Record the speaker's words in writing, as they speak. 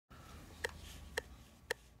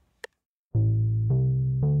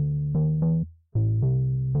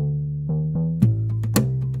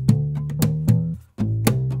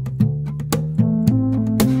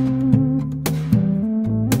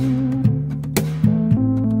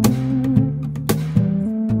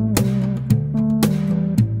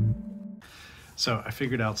So I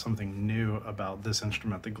figured out something new about this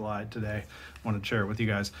instrument, the Glide, today. I wanted to share it with you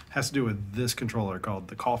guys. It has to do with this controller called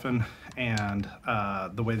the Coffin, and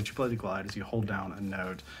the way that you play the Glide is you hold down a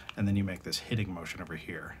note and then you make this hitting motion over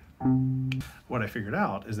here. What I figured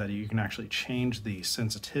out is that you can actually change the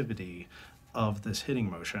sensitivity of this hitting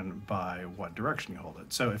motion by what direction you hold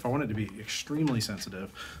it. So if I want it to be extremely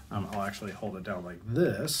sensitive, I'll actually hold it down like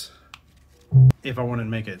this. If I want to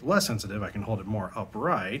make it less sensitive, I can hold it more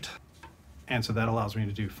upright. And so that allows me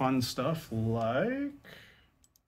to do fun stuff like